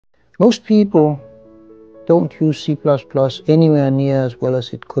Most people don't use C++ anywhere near as well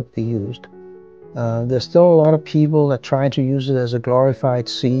as it could be used. There's still a lot of people that try to use it as a glorified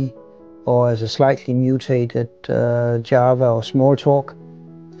C or as a slightly mutated Java or Smalltalk,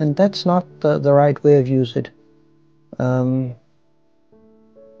 and that's not the right way of using it.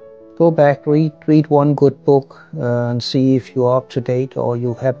 Go back, read one good book and see if you're up to date or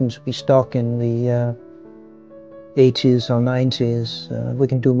you happen to be stuck in the 80s or 90s. We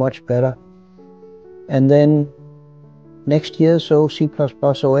can do much better. And then next year, so C++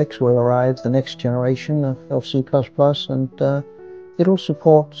 OX will arrive, the next generation of C++, and it'll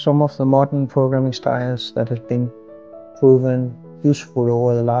support some of the modern programming styles that have been proven useful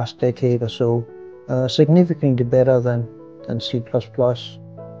over the last decade or so, significantly better than C++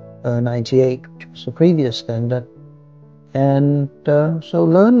 98, which was the previous standard. And so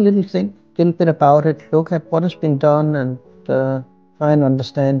learn a little bit about it, look at what has been done, and try and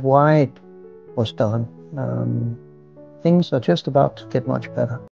understand why it was done. Things are just about to get much better.